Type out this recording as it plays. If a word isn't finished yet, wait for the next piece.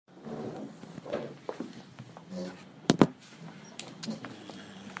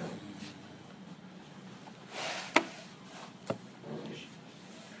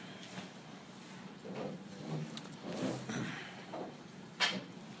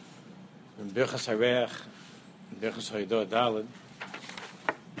In Birchas Hareach, Birchas Haidor Daled,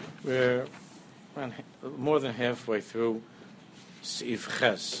 we're more than halfway through Seif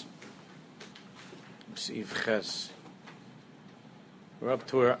Ches. Seif Ches. We're up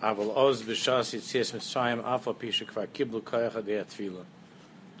to where Aval Oz B'Shas Yitzias Mitzrayim Afal Pisha Kvar Kiblu Koyach Adei Tefillah.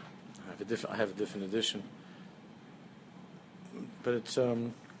 I have a different edition, but it's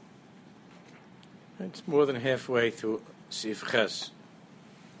more than halfway through Seif Ches.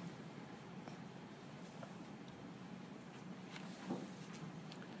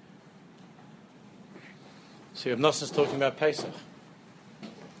 So Rav Nosson is talking about Pesach.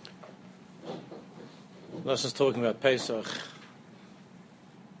 Nosson is talking about Pesach.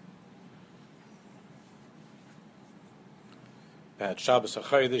 About Shabbos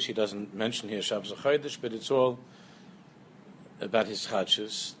HaChodesh. He doesn't mention here Shabbos HaChodesh, but it's all about his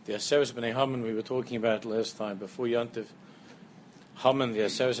chadshus. The Aseret B'nai Haman we were talking about last time before Yontif. Haman, the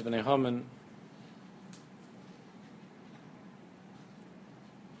Aseret B'nai Haman,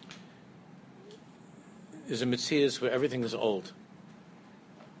 is a Metzias where everything is old.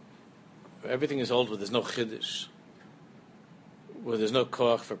 Where everything is old, where there's no chiddush, where there's no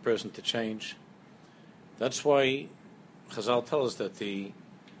koach for a person to change. That's why Chazal tells us that the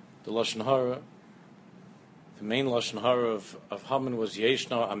Lashon Hara, the main Lashon Hara of Haman was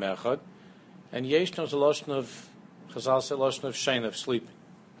Yeshno Amechad, and Yeshno is a Lashon of, Chazal said, Lashon of Shein, of sleeping.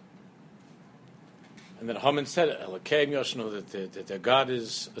 And then Haman said, Elokeim Yoshno, that their God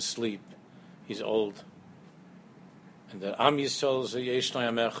is asleep, he's old. And that Am Yisrael is a Yeshnai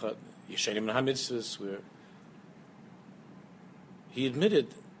Amechad, Yeshenim HaMitzvahs, where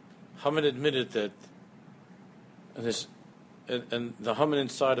Haman admitted that, and the Haman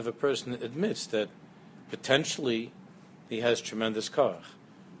inside of a person admits that potentially he has tremendous koach.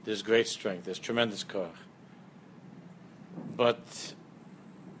 There's great strength, there's tremendous koach. But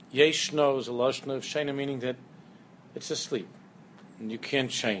Yeshno is a lashon of Shena, meaning that it's asleep, and you can't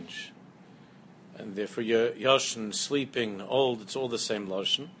change. And therefore, you're yoshin, sleeping, old, it's all the same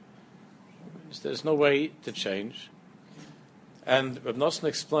lashon. There's no way to change. And Rav Nosson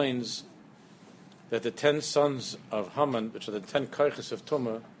explains that the 10 sons of Haman, which are the 10 koiches of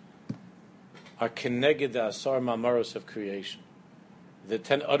Tumah, are keneged the Asar Mamaros of creation. The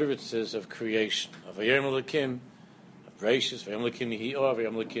 10 utterances of creation. Of Vayom Elokim, of Bereshis, Vayom Elokim Yehi Or,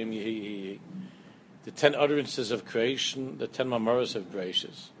 Vayom Elokim Yehi. The 10 utterances of creation, the 10 Mamaros of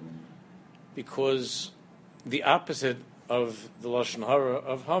Bereshis. Because the opposite of the Lashon Hara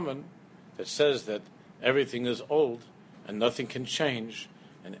of Haman, that says that everything is old and nothing can change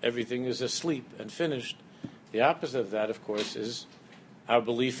and everything is asleep and finished, the opposite of that, of course, is our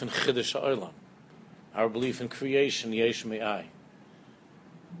belief in Chiddush HaOlam, our belief in creation, Yesh Me'ai,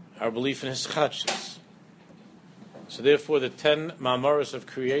 our belief in His Chadshus. So therefore, the 10 Ma'amaros of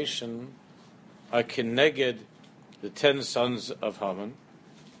creation are keneged the 10 sons of Haman.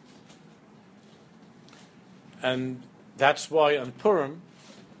 And that's why on Purim,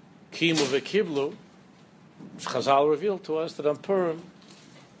 Kimu v'Kiblu, Chazal revealed to us that on Purim,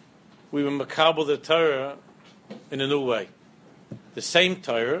 we were makabel the Torah in a new way. The same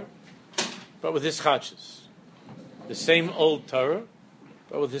Torah, but with his chadshus. The same old Torah,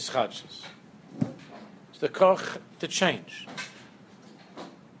 but with his chadshus. It's the koch to change,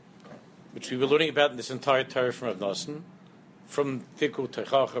 which we were learning about in this entire Torah from Rav Nosson, from Tikkun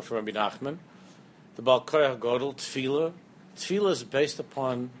Teichacha, from Rabbi Nachman. The Baal Koyach Godel, Tefillah. Tefillah is based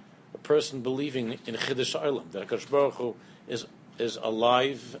upon a person believing in Chiddush HaOlam, that HaKadosh Baruch Hu is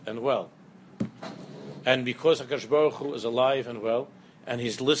alive and well. And because HaKadosh Baruch Hu is alive and well, and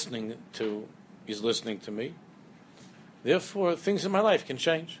He's listening to me, therefore things in my life can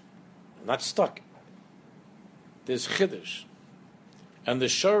change. I'm not stuck. There's Chiddush. And the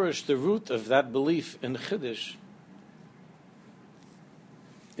shorish, the root of that belief in Chiddush,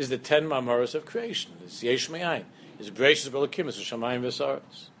 is the 10 Ma'amaros of creation. It's Yesh Me'ayin. It's Bereshis B'Elokim. It's Shamayim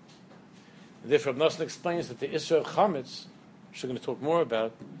V'Saretz. Therefore, Rav Nosson explains that the Isser of Chametz, which we're going to talk more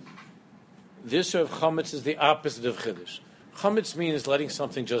about, the Isser of Chametz is the opposite of Chiddush. Chametz means letting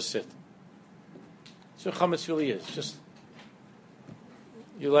something just sit. So Chametz really is. Just,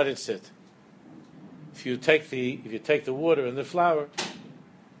 you let it sit. If you take the water and the flour,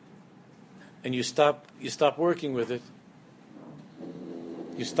 and you stop working with it,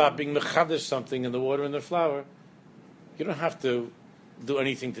 you stop being mechadish something in the water and the flour, you don't have to do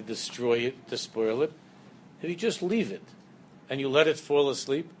anything to destroy it, to spoil it. If you just leave it and you let it fall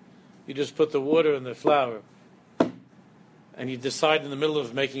asleep, you just put the water and the flour and you decide in the middle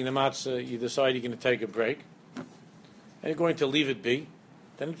of making the matzah, you decide you're going to take a break, and you're going to leave it be,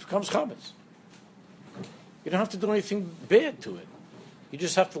 then it becomes chametz. You don't have to do anything bad to it. You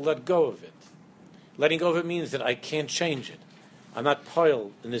just have to let go of it. Letting go of it means that I can't change it. I'm not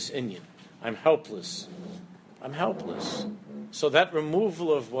piled in this inyan. I'm helpless. I'm helpless. So that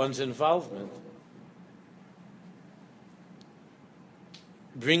removal of one's involvement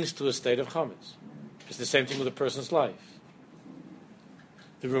brings to a state of chametz. It's the same thing with a person's life.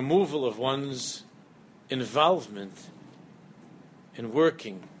 The removal of one's involvement in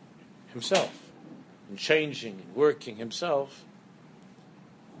working himself, in changing and working himself,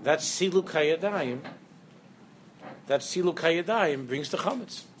 that siluk hayadayim brings the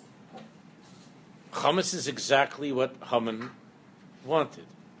chametz. Chametz is exactly what Haman wanted.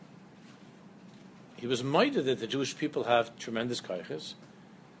 He was minded that the Jewish people have tremendous kaiches,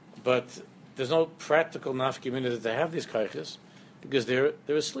 but there's no practical nafka that they have these kaiches because they're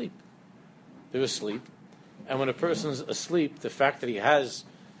asleep. They're asleep. And when a person's asleep, the fact that he has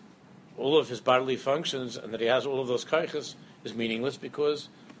all of his bodily functions and that he has all of those kaiches is meaningless because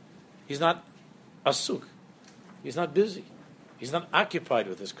he's not asuk. He's not busy. He's not occupied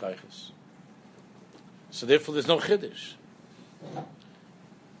with his kaiches. So therefore there's no chiddush.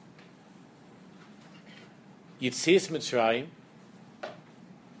 Yitzias Mitzrayim,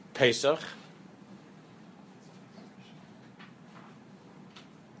 Pesach,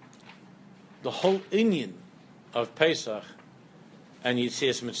 the whole inyan of Pesach and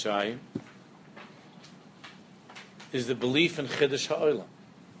Yitzias Mitzrayim is the belief in Chiddush HaOlam,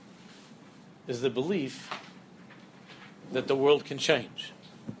 is the belief that the world can change.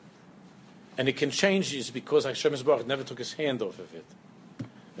 And it can change is because Hashem Yisborach never took his hand off of it.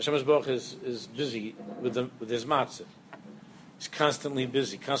 Hashem Yisborach is busy with his matzah. He's constantly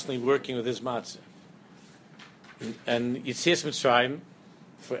busy, constantly working with his matzah. And Yitzias Mitzrayim,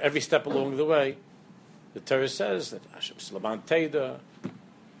 for every step along the way, the Torah says that Hashem Slaman Teda,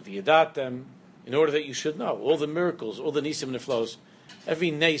 V'yadatem, in order that you should know all the miracles, all the nisim and the flows.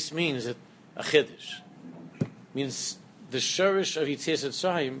 Every nes means that a chiddush means the shorish of Yitzias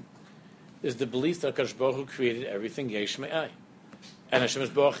Mitzrayim is the belief that Hakadosh Baruch Hu created everything yesh me'ai, and Hashem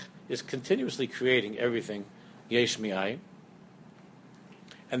Baruch is continuously creating everything yesh me'ai,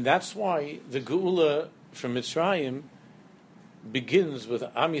 and that's why the Geula from Mitzrayim begins with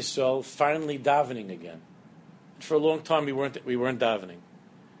Am Yisrael finally davening again. For a long time we weren't davening,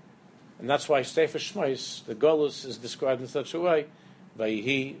 and that's why Sefer Shmos, the Golus, is described in such a way: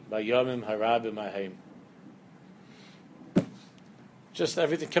 Vayihi Bayomim Harabim Ahem. Just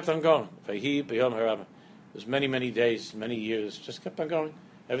everything kept on going. Vayihi Bayom Harabim. There's many days, many years, just kept on going.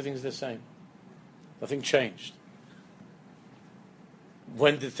 Everything's the same. Nothing changed.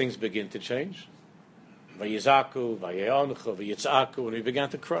 When did things begin to change? Vayizaku, Vayeonchu, Vayitzaku, when we began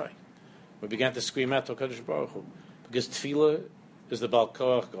to cry. We began to scream out to HaKadosh Baruch Hu. Because Tefillah is the Baal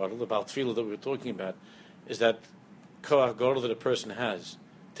Koach Gadol, the Baal Tefillah that we were talking about, is that Koach Gadol that a person has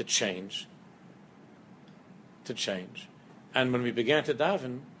to change. And when we began to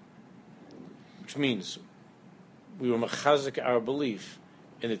daven, which means we were mechazik our belief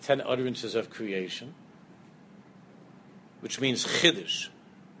in the 10 utterances of creation, which means chiddush,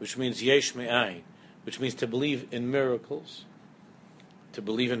 which means yesh me'ayin, which means to believe in miracles, to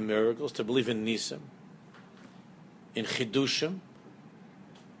believe in nisim, in chidushim.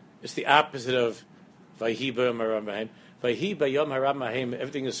 It's the opposite of vayhi bayom haram mahem. Vayhi bayom haram mahem.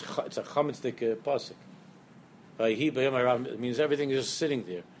 Everything is it's a chametzik pasuk. Vayhi bayom haram, it means everything is just sitting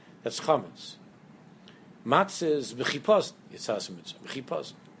there. That's chametz. Matzah is b'chipaz. Yitzhas mitzvah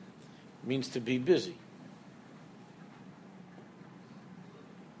b'chipaz. It means to be busy.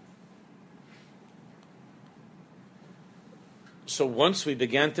 So once we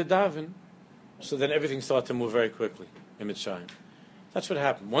began to daven, so then everything started to move very quickly in Mitzrayim. That's what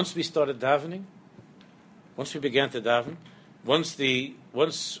happened. Once we started davening, once we began to daven, once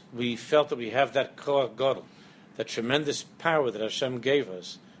we felt that we have that koach gadol, that tremendous power that Hashem gave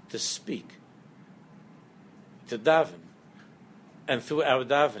us to speak, to daven, and through our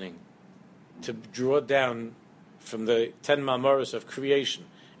davening, to draw down from the 10 mamoros of creation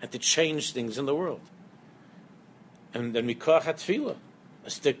and to change things in the world. And then mikach hatfila, a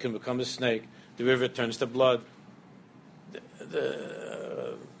stick can become a snake. The river turns to blood.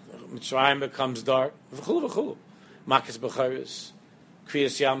 The Mitzrayim becomes dark. V'chulu v'chulu. Makis b'charis,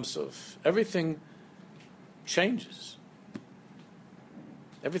 kriyas yamsuf. Everything changes.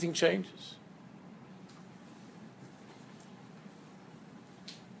 Everything changes.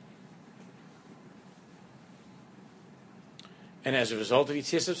 And as a result of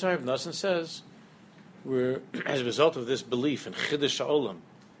Yitzias Mitzrayim, Nosson says we're, as a result of this belief in Chiddush HaOlam,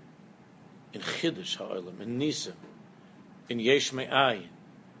 in Nisim, in Yesh Me'ayin,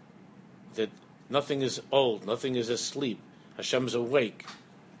 that nothing is old, nothing is asleep, Hashem's awake.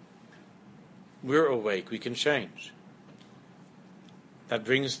 We're awake, we can change. That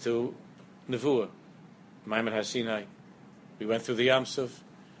brings to Nevuah, Maimon HaSinai. We went through the Yam Suf,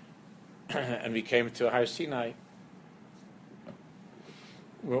 and we came to Har Sinai,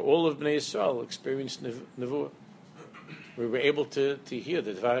 where all of Bnei Yisrael experienced Nevuah. We were able to hear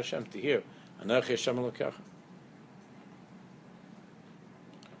the Dvar Hashem, to hear Anochi Hashem Elokecha.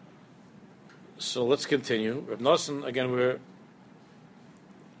 So let's continue. Reb Nosson, again, we're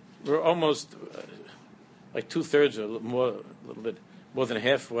almost like 2/3 or a little bit more than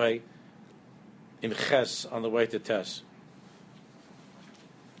halfway in Ches on the way to Tes.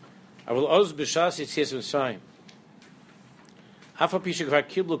 I will oz b'shas yitzias Mitzrayim. Afa pisha gvar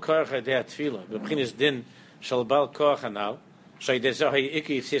kiblu korach adei atfila b'chinas din shel bal korach hanal shayidei zeh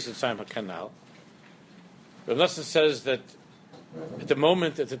ha'ikri yitzias Mitzrayim hakanal. Reb Nosson says that at the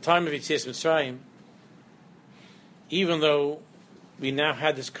time of Yitzias Mitzrayim, even though we now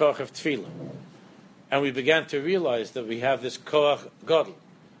had this korach of tefillah, and we began to realize that we have this korach gadol,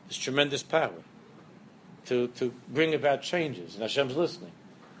 this tremendous power to bring about changes, and Hashem's listening,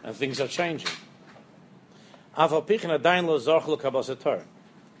 and things are changing. We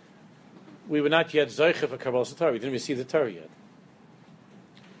were not yet zoiche for Kabbalas HaTorah. We didn't receive the Torah yet.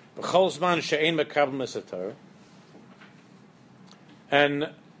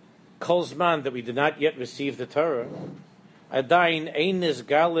 And kol zman that we did not yet receive the Torah, adayin ein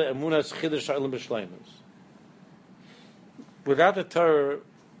nizgale emunas chiddush ha'olam b'shleimus. Without the Torah,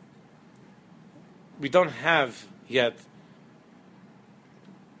 we don't have yet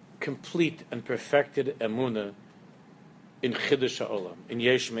complete and perfected emunah in chiddush ha'olam, in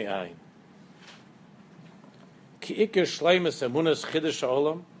yesh me'ayin. Ki ikar shleimus emunas chiddush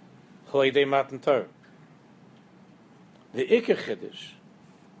ha'olam ha'idei matan Torah. The ikar chiddush,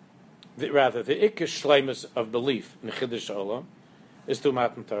 the ikar shleimus of belief in chiddush ha'olam is to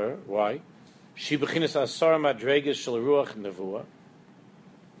matan Torah. Why? She bechinas asar madregas shel ruach nevuah,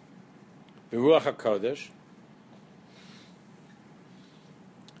 the ruach hakodesh,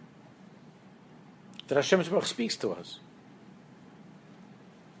 that Hashem Yisborach speaks to us,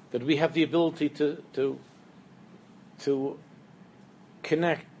 that we have the ability to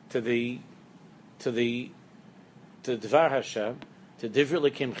connect to the Dvar Hashem, to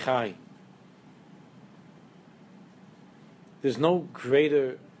Divrei Elokim Chai. There's no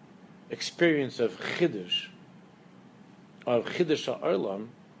greater experience of Chiddush HaOlam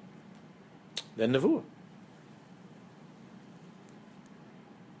than Nevuah.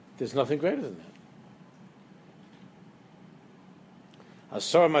 There's nothing greater than that.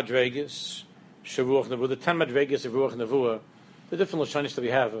 Asar Madregas, Shavuach Nevuah, the 10 Madregas of Ruach Nevuah, the different Lashonis that we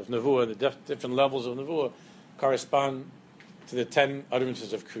have of Nevuah, the different levels of Nevuah, correspond to the 10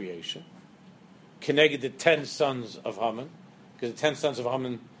 utterances of creation. Connected the 10 sons of Haman, because the 10 sons of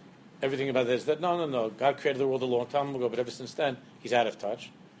Haman, everything about this, that no, God created the world a long time ago, but ever since then, he's out of touch.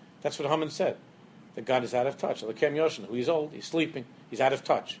 That's what Haman said, that God is out of touch. Elokem Yoshin, who he's old, he's sleeping, he's out of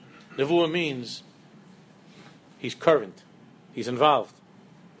touch. Nevuah means he's current, he's involved,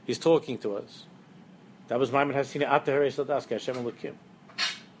 he's talking to us. That was Maimon HaSinai, Ata Harei Saldaske, Hashem Elokim.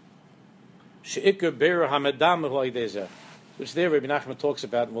 She'ikar beira hamedam v'loidezeh, which there Rabbi Nachman talks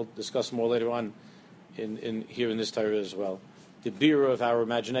about, and we'll discuss more later on in here in this Torah as well. The beira of our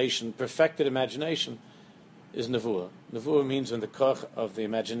imagination, perfected imagination, is nevuah. Nevuah means when the koch of the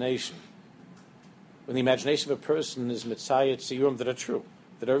imagination, when the imagination of a person is mitzayet siyurim that are true,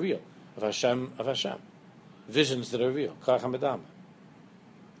 that are real, of Hashem, visions that are real, koch hamedam.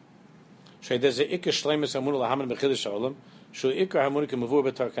 She'edezeh ikar shleimus hamun lahaman b'chiddush ha'olam, shu ikar hamun k'mavur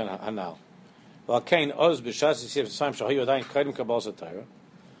b'tor hanal. So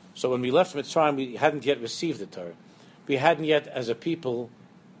when we left Mitzrayim, we hadn't yet received the Torah. We hadn't yet, as a people,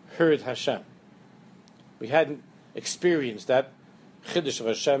 heard Hashem. We hadn't experienced that chiddush of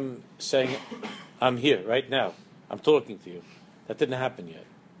Hashem saying, I'm here, right now. I'm talking to you. That didn't happen yet.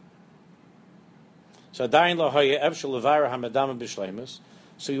 So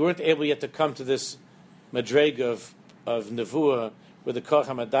we weren't able yet to come to this madreg of nevuah, with the koch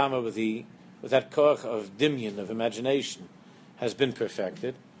hamadama, with that koch of dimyon, of imagination, has been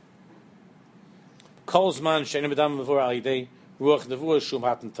perfected. Kol zman she'ein b'dam mavur al yidei ruach nevuah shum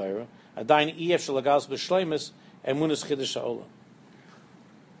hatan Torah, adayin ef shelagas b'shleimus emunas chiddush ha'olam.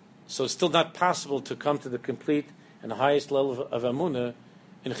 So it's still not possible to come to the complete and highest level of emunah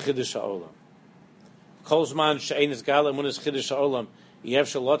in chiddush ha'olam. Kol zman she'ein izgal emunas chiddush ha'olam Yev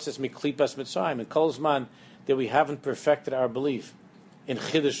shalotzes miklipas Mitzrayim, and Kol Zman that we haven't perfected our belief in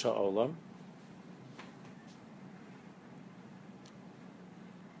Chiddush HaOlam,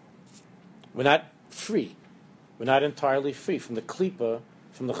 we're not free. We're not entirely free from the klipa,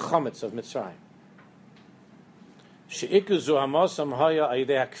 from the chametz of Mitzrayim. She'ikuzu hamosam haya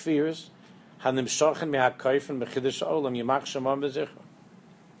ayidei hakfirs hanimshochen mehakayfen b'chiddush ha'olam yimach shamam b'zichra.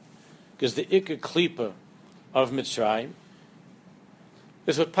 Because the ikka klipa of Mitzrayim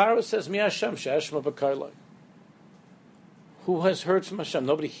is what Paro says, Mi Hashem she'eshma b'kailai. Who has heard from Hashem?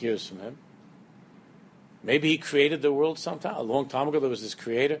 Nobody hears from him. Maybe he created the world sometime. A long time ago there was this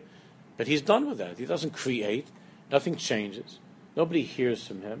creator, but he's done with that. He doesn't create. Nothing changes. Nobody hears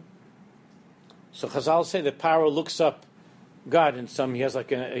from him. So Chazal say that Paro looks up God in some. He has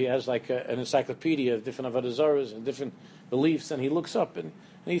like an encyclopedia of different avodah zaros and different beliefs, and he looks up and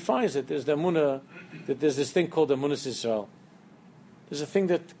he finds that there's the emunah, that there's this thing called the emunah Yisrael. There's a thing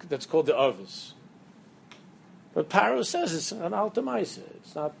that's called the Avos. But Paro says it's an altamais.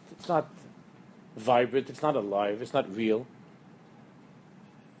 It's not vibrant. It's not alive. It's not real.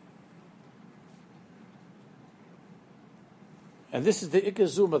 And this is the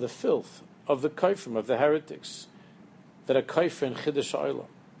ikazuma, the filth of the kaifrim, of the heretics, that are kaifir in Chiddush HaOlam.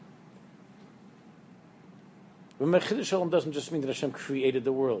 Remember, Chiddush HaOlam doesn't just mean that Hashem created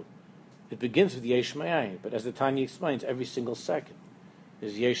the world. It begins with Yesh Me'ayin, but as the Tanya explains, every single second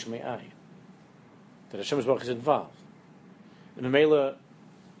is Yesh Me'ayin. That Hashem is involved. In the Mela,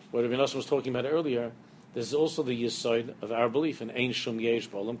 what Rabbi Nosson was talking about earlier, there's also the Yesod of our belief in Ein Shum Yesh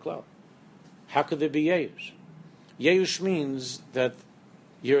B'Olam Klal. How could there be Yesh? Yesh means that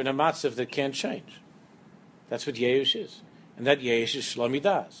you're in a matzav that can't change. That's what Yesh is. And that Yesh is Shlomi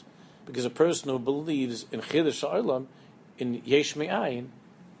Das. Because a person who believes in Chiddush HaOlam, in Yesh Me'ayin,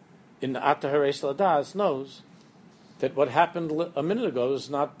 in Ata Hareis Ladas, knows that what happened a minute ago is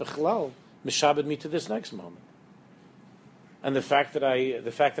not B'chlal, mishabed me to this next moment. And the fact that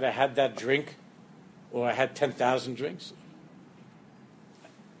I had that drink, or I had 10,000 drinks,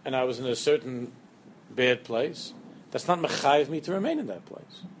 and I was in a certain bad place, that's not mechayev me to remain in that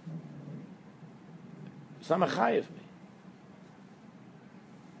place. It's not mechayev me.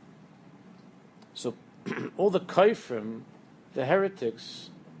 So all the kaifrim, the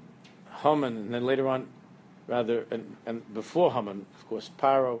heretics, Haman, and then later on, rather, and before Haman, of course,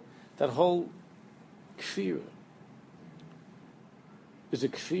 Paro, that whole kfira is a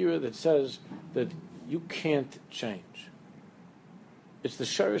kfira that says that you can't change. It's the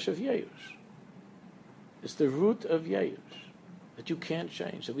shorish of Yeush. It's the root of Yeush that you can't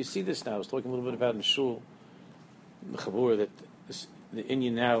change. So we see this now. I was talking a little bit about in Shul, the Chabur, that the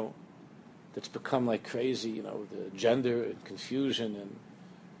Inyan now that's become like crazy, the gender and confusion and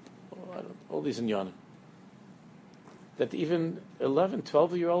all these inyanim. That even 11,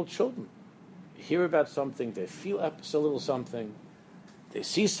 12-year-old children hear about something, they feel a little something, they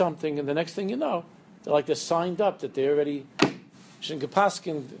see something, and the next thing you know, they're signed up that they already,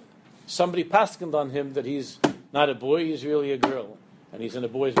 somebody paskined on him that he's not a boy, he's really a girl, and he's in a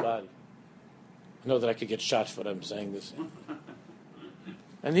boy's body. I know that I could get shot for them saying this.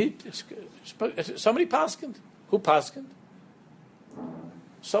 And somebody paskined. Who paskined?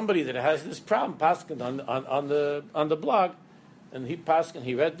 Somebody that has this problem paskined on the blog, and he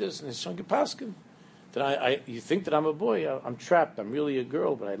read this, and he's saying paskined that you think that I'm a boy, I'm trapped. I'm really a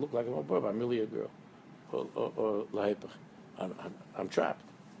girl, but I look like I'm a boy, but I'm really a girl, or I'm trapped.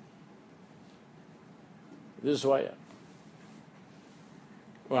 This is who I am.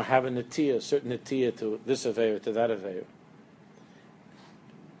 Or I have a certain netiya to this aveir, to that aveir.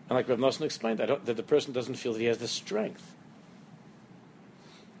 And like Rav Nosson explained, that the person doesn't feel that he has the strength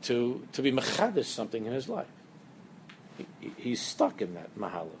to be mechadish something in his life. He's stuck in that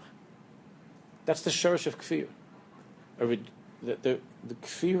mahalach. That's the shorish of kfir. The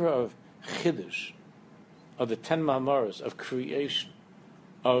kfir of chiddush, of the 10 ma'amaros, of creation,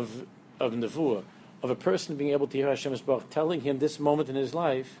 of nevuah, of a person being able to hear Hashem Yisbarach telling him this moment in his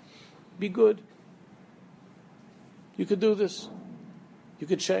life, be good. You could do this. You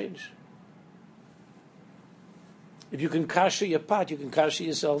could change. If you can kasha your pot, you can kasha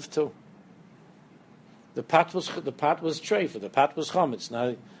yourself too. The pot was treifa, the pot was chametz.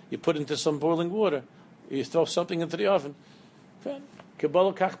 Now you put into some boiling water, you throw something into the oven.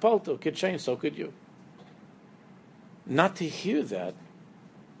 Kibolo kach palto, could change, so could you. Not to hear that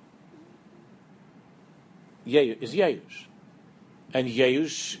is Yeush. And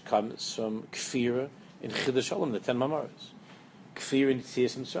Yeush comes from Kfira in Chiddush HaOlam, the 10 Mamaros. Kfira in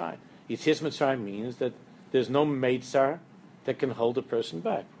Yitzias Mitzrayim. Yitzias Mitzrayim means that there's no Meitzar that can hold a person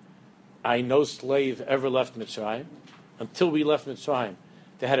back. No slave ever left Mitzrayim until we left Mitzrayim,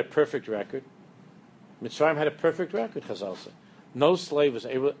 they had a perfect record. Mitzrayim had a perfect record, Chazal said. No slave was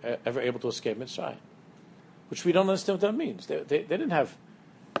ever able to escape Mitzrayim, which we don't understand what that means. They didn't have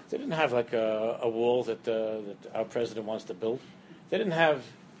like a wall that our president wants to build. They didn't have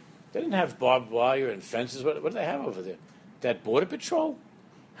barbed wire and fences. What do they have over there? That border patrol?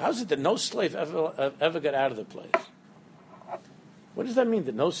 How is it that no slave ever got out of the place? What does that mean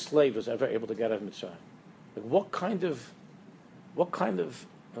that no slave was ever able to get out of Mitzrayim? Like what kind of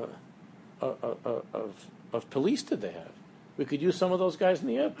police did they have? We could use some of those guys in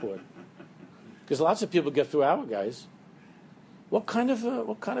the airport because lots of people get through our guys. What kind of a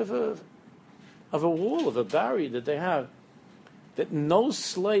wall, of a barrier did they have that no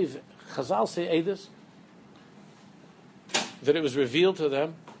slave? Chazal say Edus that it was revealed to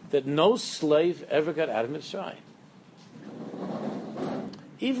them that no slave ever got out of Mitzrayim.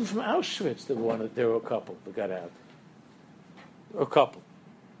 Even from Auschwitz, there were a couple that got out. A couple.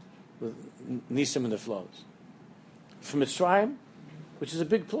 With Nisim and the flows. From Mitzrayim, which is a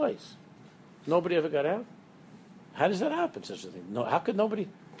big place, nobody ever got out? How does that happen, such a thing? No, how is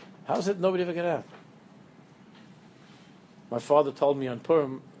it nobody ever got out? My father told me on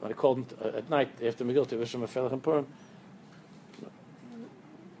Purim, when I called him at night after Megillah to wish him a Felach in Purim,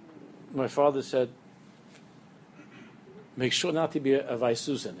 my father said, make sure not to be a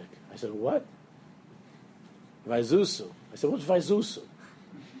Vaisusanik. I said, what? Vaizusu. I said, what's Vaizusu?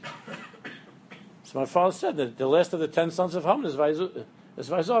 So my father said that the last of the 10 sons of Haman is Vaizos, is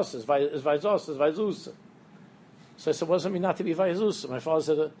Vaizusa. So I said, what does it mean not to be Vaizusa? My father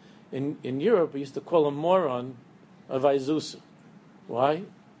said, in Europe, we used to call a moron a Vaizusa. Why?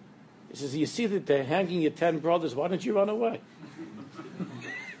 He says, you see that they're hanging your 10 brothers, why don't you run away?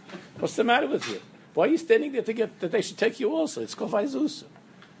 What's the matter with you? Why are you standing there that they should take you also? It's called Vaizusa.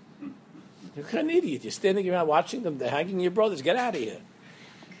 You're an idiot. You're standing around watching them, they're hanging your brothers. Get out of here.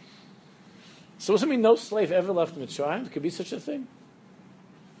 So does it mean no slave ever left Mitzrayim? There could be such a thing.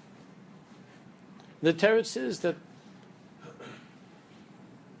 The Torah says that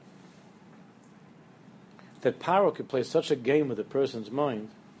Paro could play such a game with a person's mind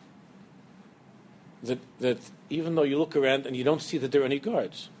that even though you look around and you don't see that there are any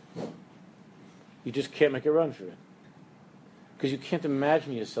guards, you just can't make a run for it. Because you can't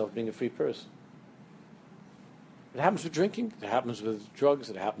imagine yourself being a free person. It happens with drinking, it happens with drugs,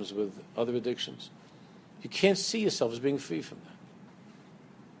 it happens with other addictions. You can't see yourself as being free from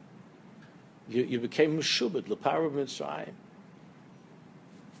that. You became Meshubad, L'Paro Mitzrayim.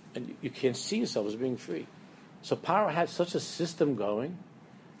 And you can't see yourself as being free. So Paro had such a system going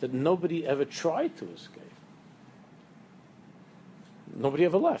that nobody ever tried to escape. Nobody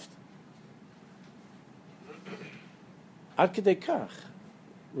ever left. Ad Kedei Kach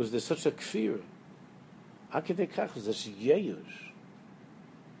was there such a kfir. Ad Kedei Kach was such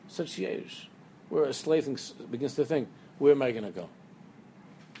yeush. Where a slave begins to think, where am I going to go?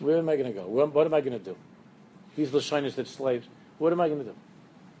 Where am I going to go? What am I going to do? These Lashonis that slaves, what am I going to do?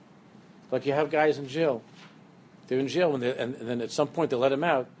 Like you have guys in jail. They're in jail and then at some point they let them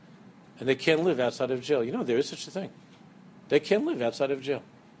out and they can't live outside of jail. You know, there is such a thing. They can't live outside of jail.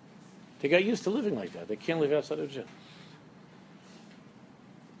 They got used to living like that. They can't live outside of jail.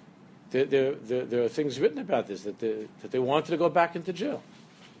 There are things written about this that they wanted to go back into jail.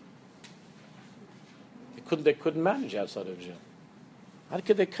 They couldn't manage outside of jail. How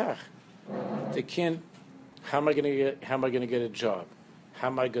could they kach? They can't. How am I going to get a job? How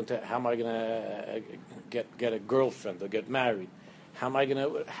am I going to get a girlfriend or get married? How am I going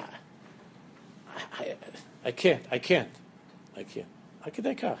to? I can't. How could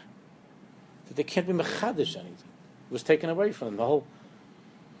they kach? That they can't be mechadish anything. It was taken away from them. The whole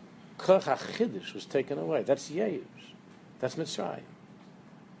koch hachidish was taken away. That's yeush. That's Mitzrayim.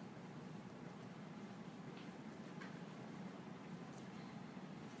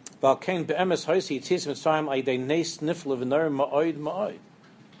 So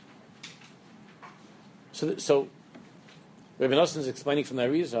Rabbi Nosson is explaining from the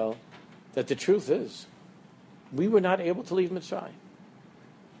Arizal that the truth is we were not able to leave Mitzrayim.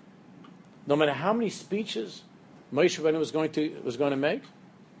 No matter how many speeches Moshe Rabbeinu was going to make,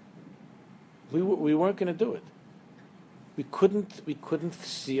 we weren't going to do it. We couldn't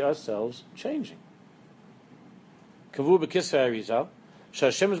see ourselves changing. Kavu b'kisvei Arizal. We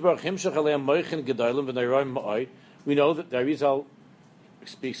know that the Arizal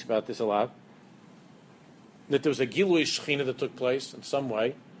speaks about this a lot, that there was a Gilui Shechina that took place in some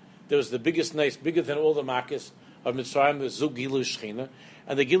way. There was the biggest nace, bigger than all the Makkos of Mitzrayim, the Zug Gilui Shechina.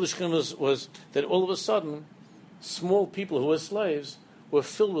 And the Gilui Shechina was that all of a sudden, small people who were slaves were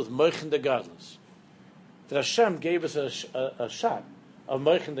filled with Moichin de Gadlus, that Hashem gave us a shot of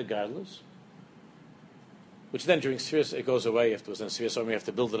Moichin the Gadlus, which then during Sfiras it goes away afterwards, and Sfiras we have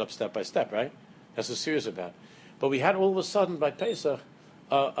to build it up step by step, right? That's what Sfiras is about. But we had all of a sudden by Pesach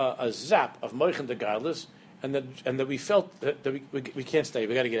a zap of Moichin the Gadlus, and that we felt that we can't stay,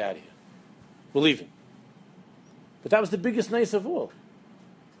 we got to get out of here. We're leaving. But that was the biggest nice of all.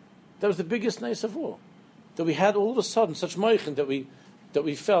 That was the biggest nice of all. That we had all of a sudden such Moichin that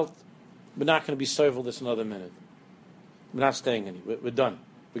we felt we're not going to be served this another minute. We're not staying any. We're done.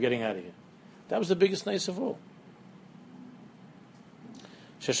 We're getting out of here. That was the biggest nice of all.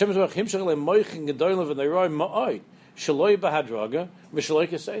 And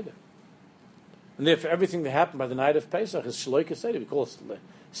therefore, everything that happened by the night of Pesach is Shaloi Keseder. We call it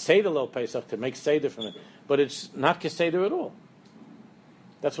Seder Lo Pesach to make Seder from it. But it's not Keseder at all.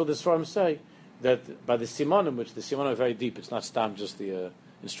 That's what the Sfarim say, that by the Simonim, which the Simonim are very deep, it's not stam, just the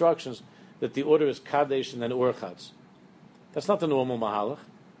instructions, that the order is Kadesh and then Urchatz. That's not the normal Mahalach.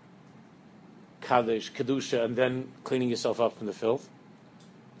 Kadesh, Kedusha, and then cleaning yourself up from the filth.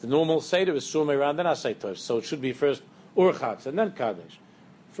 The normal Seder is Shumei Ran, then Asay Tov. So it should be first Urchatz and then Kadesh.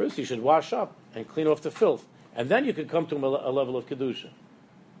 First you should wash up and clean off the filth. And then you could come to a level of Kedusha.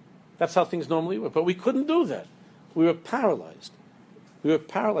 That's how things normally work. But we couldn't do that. We were paralyzed.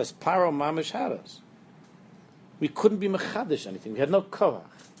 Paro Mamish had us. We couldn't be Mechadish anything. We had no Korach.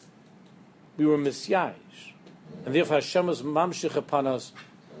 We were Misyayish. And therefore Hashem was Mamshich upon us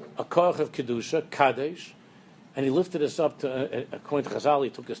a Korach of Kedusha, Kadesh, and He lifted us up to, according to Chazal, He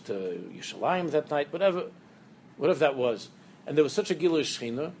took us to Yerushalayim that night, whatever that was. And there was such a Gilui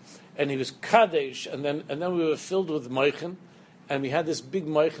Shechina, and He was Kadesh, and then we were filled with Moichin, and we had this big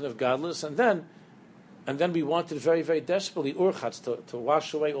Moichin of Gadlus, and then we wanted very, very desperately Urchatz to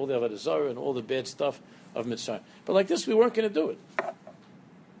wash away all the Avodah Zarah and all the bad stuff of Mitzrayim. But like this, we weren't going to do it.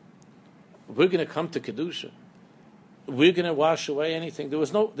 We're going to come to Kedusha. We're going to wash away anything. There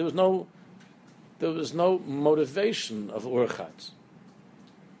was no motivation of Urchatz.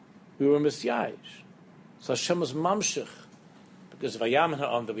 We were Misyayish. So Hashem was Mamshich, because Vayam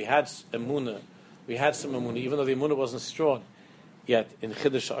Ha'am, that we had Emunah, even though the Emunah wasn't strong yet in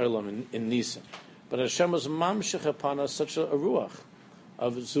Chiddush Ha'olam, in Nisan. But Hashem was Mamshich upon us such a ruach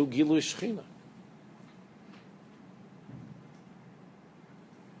of Zugilu Shechina.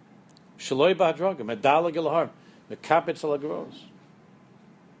 Shaloi Ba'adraga, Medala Gilahar, Mekapitz Alagros.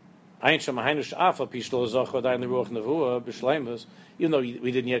 Ein Shemahainu Sh'afa Pishlo Zochva Dain Ruach Nevuah B'Shleimus, even though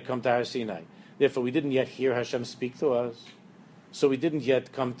we didn't yet come to Har Sinai. Therefore, we didn't yet hear Hashem speak to us. So we didn't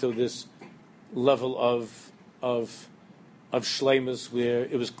yet come to this level of Shleimus where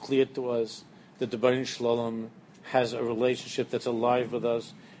it was clear to us that the Baruch Shalom has a relationship that's alive with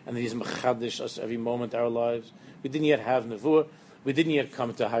us, and that He's mechadish us every moment of our lives. We didn't yet have Nevuah. We didn't yet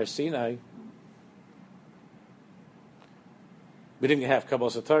come to Har Sinai. We didn't have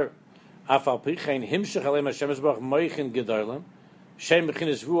Kabbalah Satar. Afal Pichein Himshach Aleim Hashem Yisbarach Moichin Gedolim Shem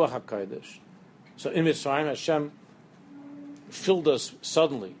Bechinas Ruach HaKodesh. So in Mitzrayim, Hashem filled us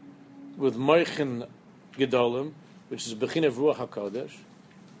suddenly with Moichin Gedolim, which is Bechin of Ruach HaKodesh.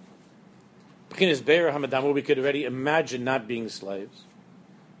 Bechin is Be'er HaMadam, where we could already imagine not being slaves.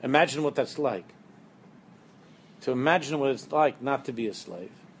 Imagine what that's like. To imagine what it's like not to be a slave.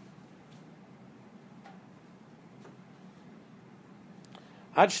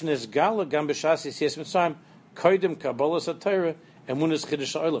 Ad shnes gala gam b'shas yis Mitzrayim koydem kabbalas haTorah emunas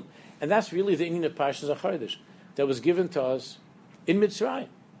chiddush ha'olam, and that's really the inyan of Parshas HaChodesh that was given to us in Mitzrayim.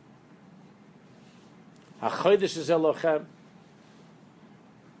 HaChodesh is Elochem,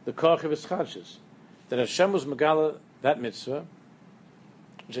 the koach of Eschachas, that Hashem was megala that mitzvah,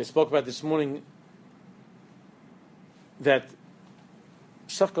 which I spoke about this morning. That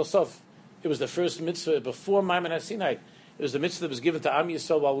Sof Kol Sof, it was the first mitzvah before Maimon HaSinai. It was the mitzvah that was given to Am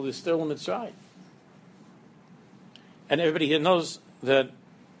Yisrael while we were still in Mitzrayim. And everybody here knows that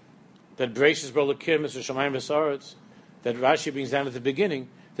Bereishis Bara Elokim Mitzvah Shamayim V'Saaretz, that Rashi brings down at the beginning,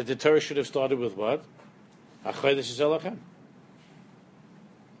 that the Torah should have started with what? HaChodesh Elochem.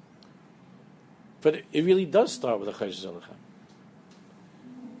 But it really does start with HaChodesh Elochem.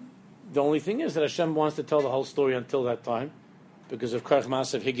 The only thing is that Hashem wants to tell the whole story until that time, because of Karach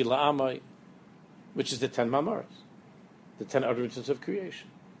Maasav Higi La'amai, which is the 10 Mamaros, the 10 utterances of creation.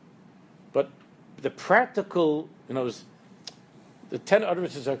 But the practical, the 10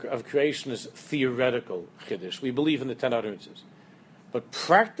 utterances of creation is theoretical Chiddush. We believe in the 10 utterances. But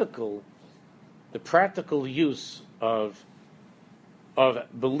the practical use of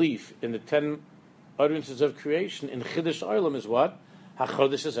belief in the 10 utterances of creation in Chiddush Olam is what?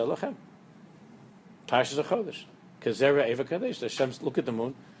 HaChodesh is Elochem. Parshas HaChodesh. Kezerah Eva Kadesh. Hashem, look at the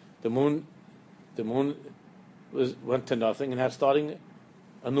moon. The moon went to nothing and had starting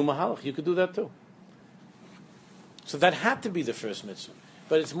a new mahalach. You could do that too. So that had to be the first mitzvah.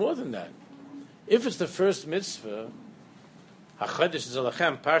 But it's more than that. If it's the first mitzvah, HaChodesh is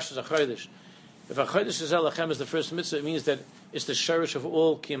Elachem, Parshas HaChodesh. If HaChodesh is Elachem is the first mitzvah, it means that it's the sherish of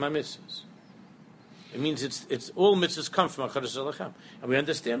all Kiyam mitzvahs. It means it's all mitzvahs come from HaChodesh Elachem. And we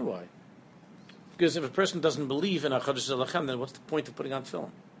understand why. Because if a person doesn't believe in HaChodesh Elachem, then what's the point of putting on tefillin?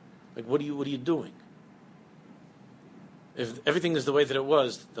 Like, what are you doing? If everything is the way that it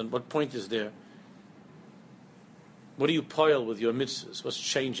was, then what point is there? What do you pile with your mitzvahs? What's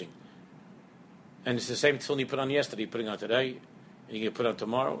changing? And it's the same tefillin you put on yesterday, you're putting on today, and you're going to put on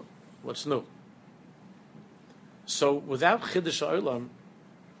tomorrow. What's new? So without Chiddush Ha'olam,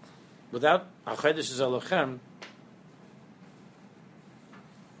 without HaChodesh Elachem,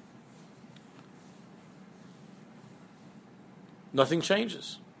 nothing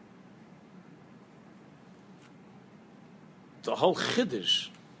changes. The whole Chiddush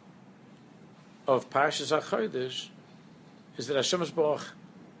of Parshas HaChodesh is that Hashem Yisborach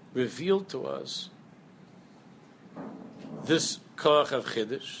revealed to us this koach of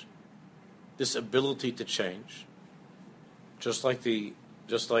Chiddush, this ability to change, just like the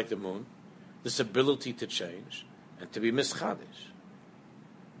moon, this ability to change and to be mischadish.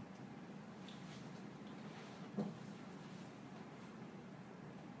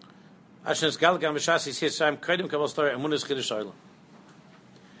 And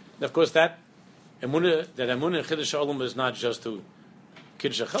of course, that emunah in Chiddush Olam is not just to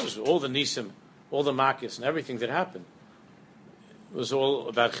Kiddush HaChodesh. All the nisim, all the makis, and everything that happened was all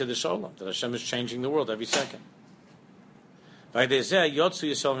about Chiddush Olam. That Hashem is changing the world every second. The Iki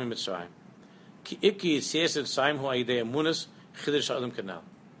Yitzias Mitzrayim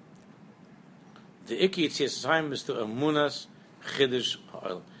is to emunas Chiddush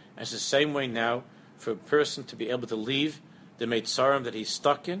Ha'olam. And it's the same way now for a person to be able to leave the Meitzarim that he's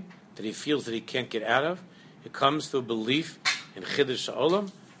stuck in, that he feels that he can't get out of. It comes through belief in Chiddush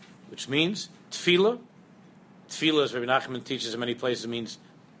Ha'olam, which means Tefillah. Tefillah, as Rabbi Nachman teaches in many places, means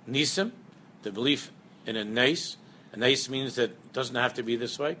Nisim, the belief in a Nes. A Nes means that it doesn't have to be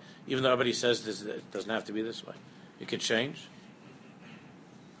this way, even though everybody says this, it doesn't have to be this way. It could change.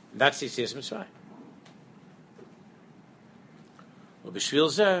 That's Yitzias Mitzrayim. And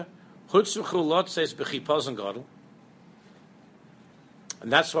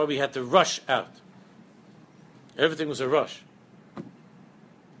that's why we had to rush out. Everything was a rush.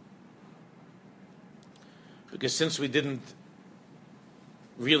 Because since we didn't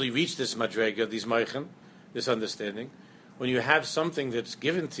really reach this madrega, these meichen, this understanding, when you have something that's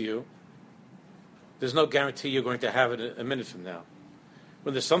given to you, there's no guarantee you're going to have it a minute from now.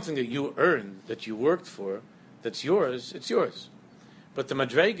 When there's something that you earned, that you worked for, that's yours, it's yours. But the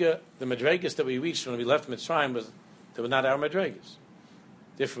madregas that we reached when we left Mitzrayim they were not our madregas.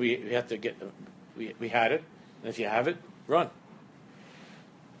 Therefore, we had to get, we had it, and if you have it, run.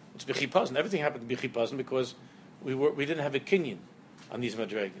 It's b'chipazon. Everything happened to b'chipazon because we didn't have a kinyan on these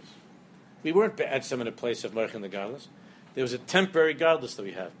madregas. We weren't at some in a place of Merch and the Gadlus. There was a temporary Gadlus that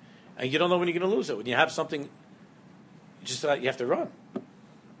we have, and you don't know when you're going to lose it. When you have something, you have to run.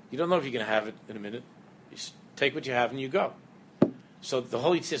 You don't know if you're going to have it in a minute. You take what you have and you go. So the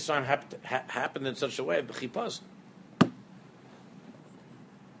whole Yitzias Mitzrayim happened in such a way, b'chipazon.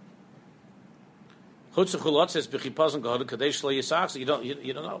 Says you don't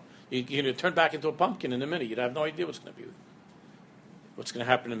know. You're going to turn back into a pumpkin in a minute. You have no idea what's going to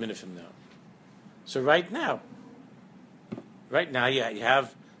happen a minute from now. So right now you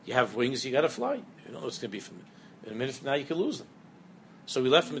have wings. You got to fly. You don't know what's going to be from in a minute from now. You could lose them. So we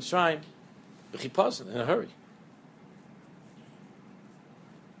left Mitzrayim b'chipazon in a hurry.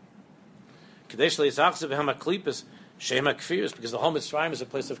 Because the whole Mitzrayim is a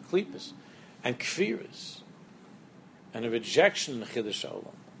place of klipos and kfiras and a rejection in Chiddush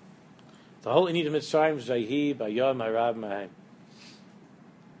Ha'olam. The whole inyan of Mitzrayim is Vayhi, Bayom, Harav, Mahem.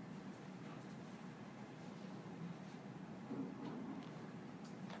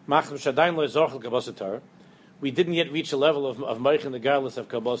 We didn't yet reach a level of Meich and the Galus of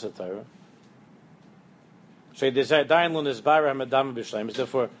Kabbalah Torah.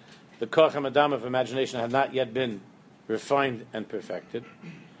 Therefore, the Koch HaMadam of imagination had not yet been refined and perfected.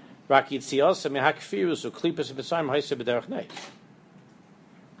 Our Yitzias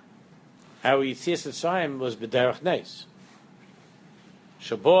Mitzrayim was b'derech nes.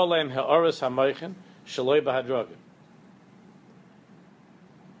 Shabo aleim ha'oros ha'moichin shaloi b'hadraga.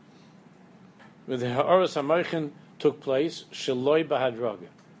 When the ha'oros ha'moichin took place, shaloi b'hadraga,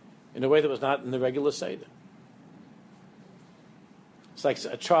 in a way that was not in the regular Seder. It's like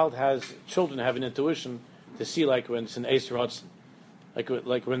children have an intuition to see like when it's an Eis Ratzon, like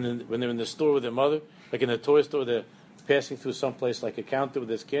when they're in the store with their mother, like in the toy store, they're passing through someplace like a counter with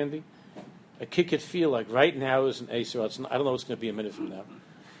this candy. A kid could feel like right now is an Eis Ratzon. I don't know what's going to be a minute from now,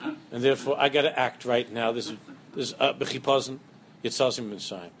 and therefore I got to act right now. This is b'chipazon yitzasim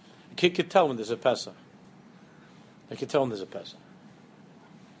mitzrayim. A kid could tell when there's a Pesach. I could tell when there's a Pesach.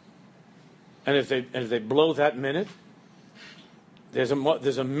 And if they blow that minute, there's a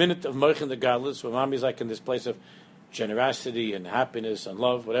minute of moichin the gadlus where mommy's like in this place of generosity and happiness and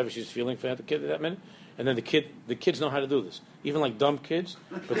love, whatever she's feeling for the kid at that minute. And then the kids know how to do this, even like dumb kids,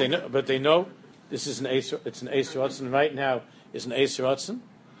 but they know this is it's an Eis Ratzon. Right now is an Eis Ratzon,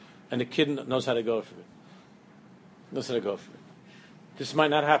 and the kid knows how to go for it. This might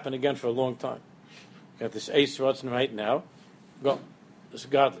not happen again for a long time. You got this Eis Ratzon right now. Go. It's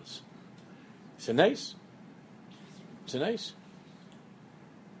godless. It's an ace. It's an ace.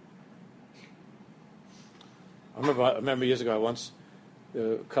 I remember years ago, once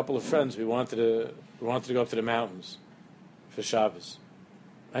a couple of friends, we wanted to go up to the mountains for Shabbos.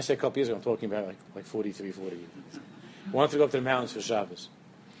 I say a couple years ago, I'm talking about like 43, 40 years. We wanted to go up to the mountains for Shabbos.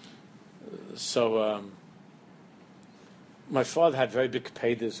 So my father had very big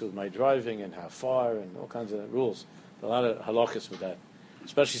paydas with my driving and how far and all kinds of rules. A lot of halachas with that,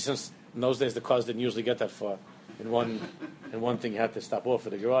 especially since in those days the cars didn't usually get that far. In one thing, you had to stop off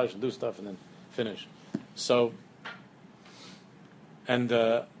at the garage and do stuff and then finish. So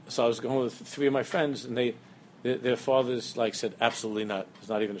I was going with three of my friends, and their fathers said, absolutely not. It's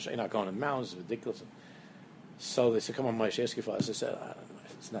not even you're not going to the mountains. It's ridiculous. So they said, come on, Moshe, ask your father. I said,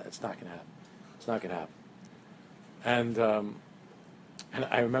 it's not going to happen. It's not going to happen. And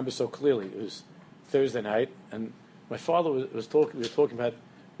I remember so clearly. It was Thursday night, and my father was talking. We were talking about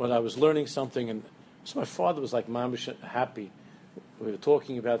when I was learning something, and so my father was like mamish happy. We were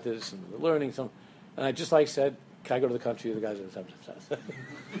talking about this and we were learning something, and I just said, "Can I go to the country?" The guys at the time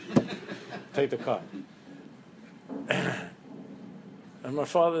take the car. And my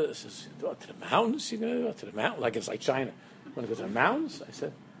father says, "To the mountains? You're going to go to the mountain? Like it's like China. You want to go to the mountains?" I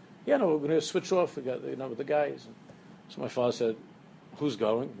said, "Yeah, no, we're going to switch off. We got with the guys." And so my father said, "Who's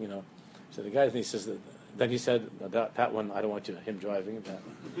going?" So the guys, and he says that. Then he said, that one, I don't want him driving.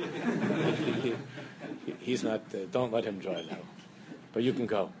 He's not, don't let him drive now. But you can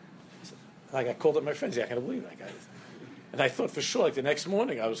go. I called up my friends. I can't believe that guy. And I thought for sure, the next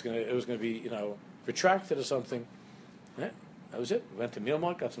morning, it was going to be, retracted or something. Yeah, that was it. We went to Meal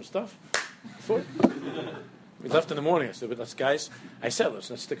Market, got some stuff. We left in the morning. I said,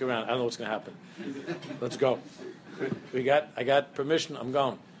 let's stick around. I don't know what's going to happen. Let's go. I got permission. I'm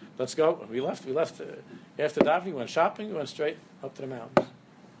going. Let's go. We left. After davening, we went shopping. We went straight up to the mountains.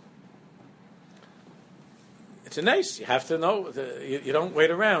 It's a nice. You have to know. You don't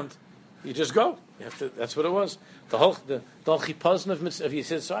wait around. You just go. You have to. That's what it was. The whole chipazon of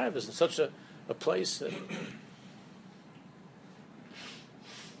Yisrael Sarayim is in such a place that.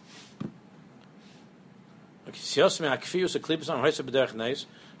 Siyosme akfiyus aklibus am hoyse bederch neis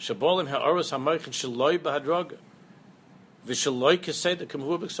shabolim ha'oros ha'moichin shaloi b'hadroga v'shaloi keseder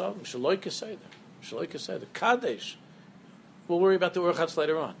k'mvu b'ksavim shaloi keseder kadesh. We'll worry about the urchatz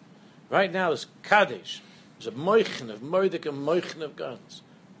later on. Right now is kadesh. There's a moichin of moedik and moichin of gardens.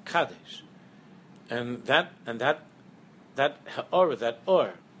 Kadesh, and that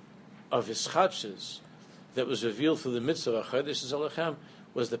ha'or of his chachas that was revealed through the mitzvah of Chodesh Zolachem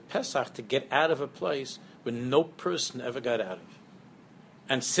was the Pesach to get out of a place where no person ever got out of.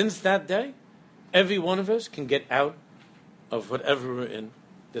 And since that day, every one of us can get out of whatever we're in.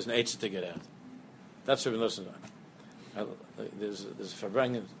 There's an eitzah to get out. That's what we listen to. There's a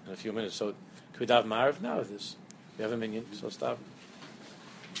Fabrang in a few minutes. So, can we daven Ma'ariv now? We have a minyan, so stop.